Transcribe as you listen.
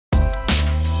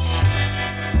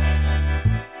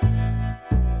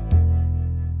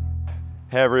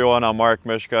Hey everyone, I'm Arek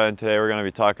Mysyzka, and today we're going to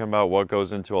be talking about what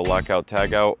goes into a lockout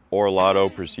tagout or LOTO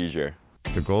procedure.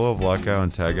 The goal of lockout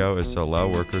and tagout is to allow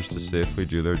workers to safely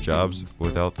do their jobs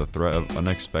without the threat of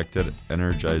unexpected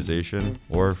energization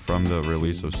or from the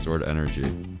release of stored energy.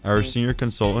 Our senior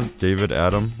consultant, David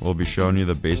Adam, will be showing you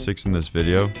the basics in this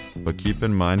video, but keep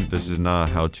in mind this is not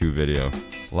a how-to video.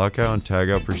 Lockout and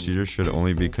tagout procedures should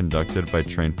only be conducted by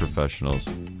trained professionals.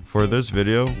 For this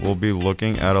video, we'll be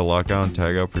looking at a lockout and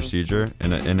tagout procedure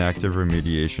in an inactive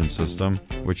remediation system,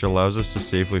 which allows us to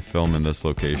safely film in this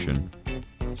location.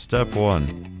 Step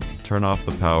 1. Turn off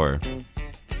the power.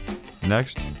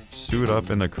 Next, suit up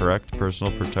in the correct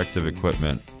personal protective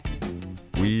equipment.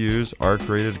 We use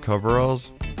ARC-rated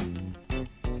coveralls,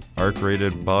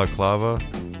 ARC-rated balaclava,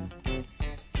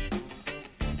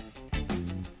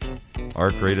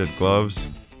 ARC-rated gloves,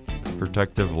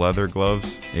 protective leather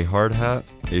gloves, a hard hat,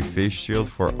 a face shield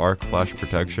for arc flash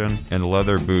protection, and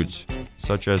leather boots,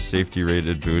 such as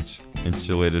safety-rated boots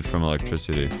insulated from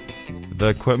electricity. The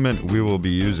equipment we will be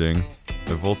using: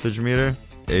 a voltage meter,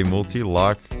 a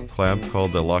multi-lock clamp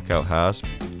called a lockout hasp,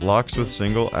 locks with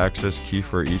single access key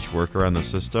for each worker on the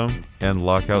system, and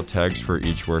lockout tags for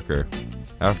each worker.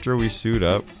 After we suit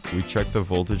up, we check the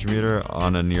voltage meter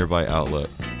on a nearby outlet.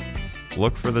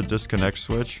 Look for the disconnect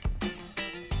switch.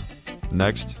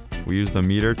 Next, we use the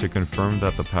meter to confirm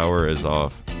that the power is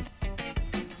off.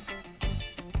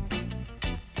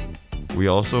 We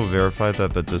also verify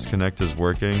that the disconnect is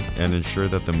working and ensure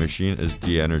that the machine is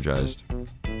de-energized.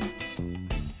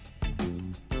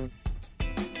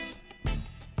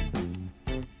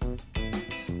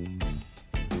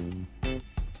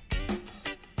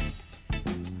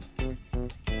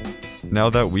 Now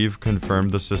that we've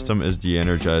confirmed the system is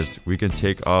de-energized, we can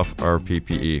take off our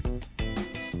PPE.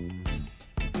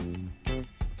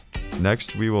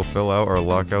 Next, we will fill out our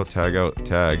lockout tagout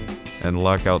tag and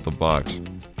lock out the box.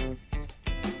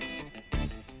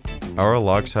 Our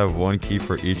locks have one key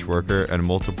for each worker and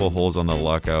multiple holes on the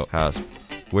lockout hasp,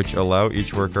 which allow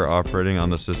each worker operating on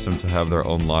the system to have their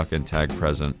own lock and tag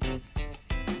present.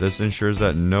 This ensures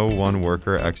that no one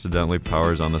worker accidentally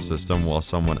powers on the system while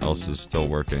someone else is still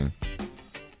working.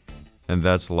 And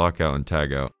that's lockout and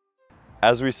tagout.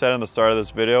 As we said in the start of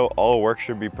this video, all work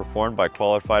should be performed by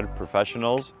qualified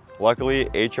professionals. Luckily,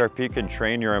 HRP can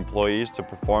train your employees to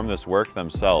perform this work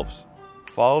themselves.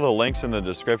 Follow the links in the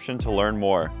description to learn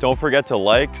more. Don't forget to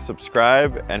like,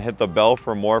 subscribe, and hit the bell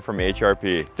for more from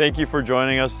HRP. Thank you for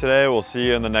joining us today. We'll see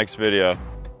you in the next video.